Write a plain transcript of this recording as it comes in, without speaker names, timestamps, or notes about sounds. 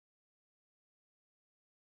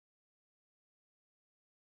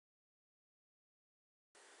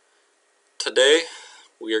Today,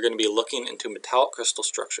 we are going to be looking into metallic crystal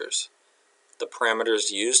structures, the parameters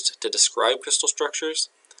used to describe crystal structures,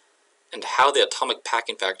 and how the atomic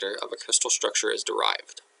packing factor of a crystal structure is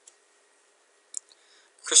derived.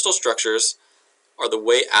 Crystal structures are the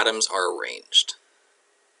way atoms are arranged.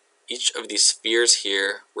 Each of these spheres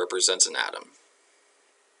here represents an atom.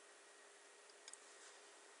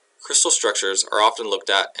 Crystal structures are often looked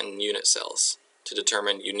at in unit cells to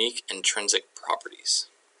determine unique intrinsic properties.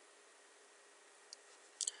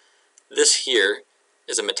 This here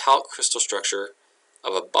is a metallic crystal structure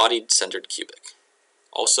of a bodied centered cubic,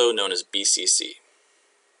 also known as BCC.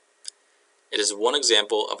 It is one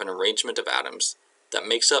example of an arrangement of atoms that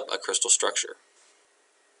makes up a crystal structure.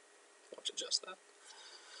 Let's adjust that.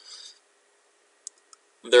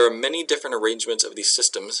 There are many different arrangements of these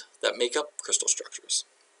systems that make up crystal structures.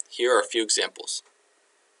 Here are a few examples.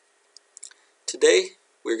 Today,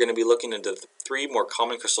 we are going to be looking into the three more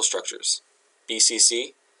common crystal structures: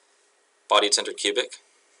 BCC, bodied centered cubic;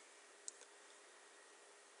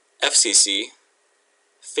 FCC,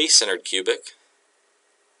 face centered cubic;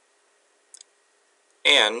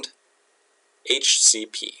 and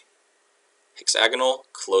HCP, hexagonal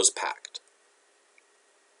close packed.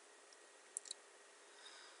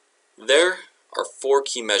 There are four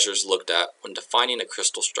key measures looked at when defining a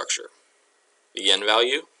crystal structure: the N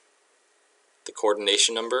value, the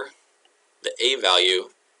coordination number, the A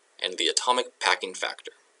value, and the atomic packing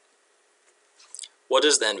factor. What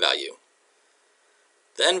is the N value?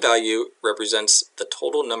 The N value represents the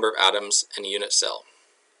total number of atoms in a unit cell.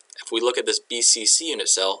 If we look at this BCC unit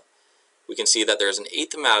cell, we can see that there is an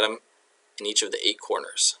eighth of an atom in each of the 8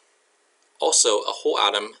 corners. Also, a whole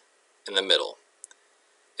atom in the middle.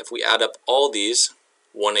 If we add up all these,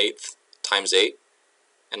 1/8 times 8,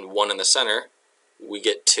 and 1 in the center, we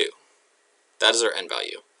get 2. That is our N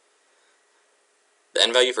value. The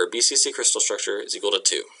N value for a BCC crystal structure is equal to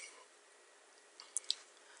 2.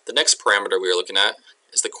 The next parameter we are looking at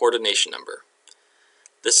is the coordination number.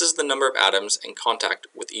 This is the number of atoms in contact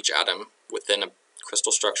with each atom within a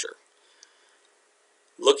crystal structure.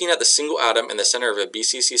 Looking at the single atom in the center of a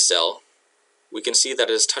BCC cell, we can see that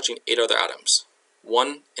it is touching 8 other atoms,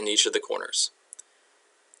 1 in each of the corners.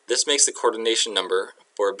 This makes the coordination number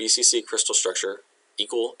for a BCC crystal structure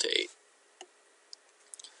equal to 8.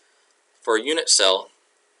 For a unit cell,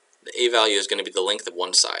 the A value is going to be the length of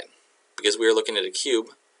one side. Because we are looking at a cube,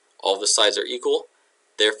 all of the sides are equal,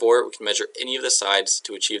 therefore we can measure any of the sides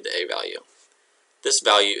to achieve the A value. This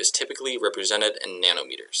value is typically represented in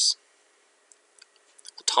nanometers.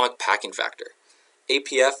 Atomic packing factor.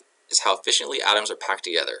 APF is how efficiently atoms are packed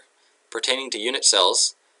together. Pertaining to unit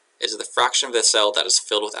cells, it is the fraction of the cell that is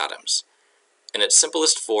filled with atoms. In its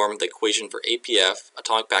simplest form, the equation for APF,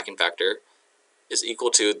 atomic packing factor, is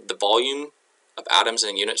equal to the volume of atoms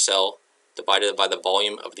in a unit cell divided by the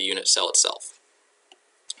volume of the unit cell itself.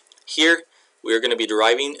 Here, we are going to be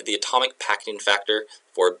deriving the atomic packing factor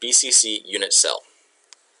for a BCC unit cell.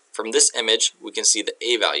 From this image, we can see the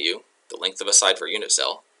A value, the length of a side for a unit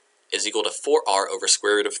cell, is equal to 4r over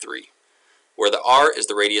square root of 3, where the r is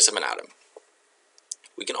the radius of an atom.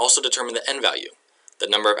 We can also determine the N value, the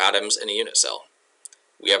number of atoms in a unit cell.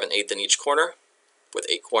 We have an eighth in each corner, with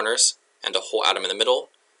 8 corners, and a whole atom in the middle.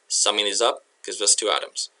 Summing these up gives us 2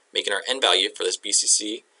 atoms, making our N value for this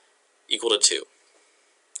BCC equal to 2.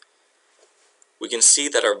 We can see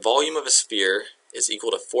that our volume of a sphere is equal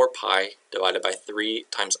to 4 pi divided by 3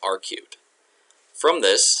 times r cubed. From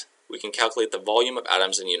this, we can calculate the volume of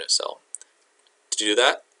atoms in a unit cell. To do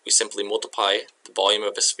that, we simply multiply the volume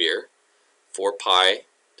of a sphere, 4 pi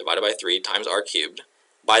divided by 3 times r cubed,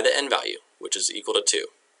 by the N value, which is equal to 2.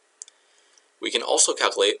 We can also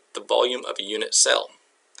calculate the volume of a unit cell.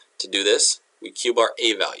 To do this, we cube our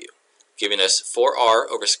A value, giving us 4r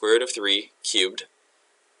over square root of 3 cubed.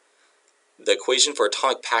 The equation for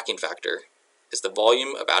atomic packing factor is the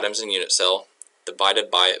volume of atoms in unit cell divided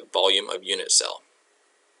by volume of unit cell.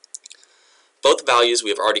 Both values we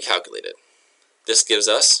have already calculated. This gives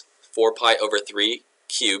us 4 pi over 3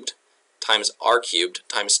 cubed times r cubed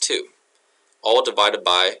times 2, all divided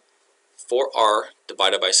by 4r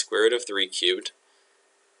divided by square root of 3 cubed.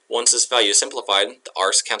 Once this value is simplified, the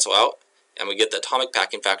r's cancel out, and we get the atomic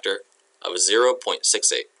packing factor of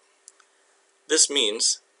 0.68. This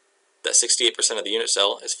means that 68% of the unit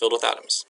cell is filled with atoms.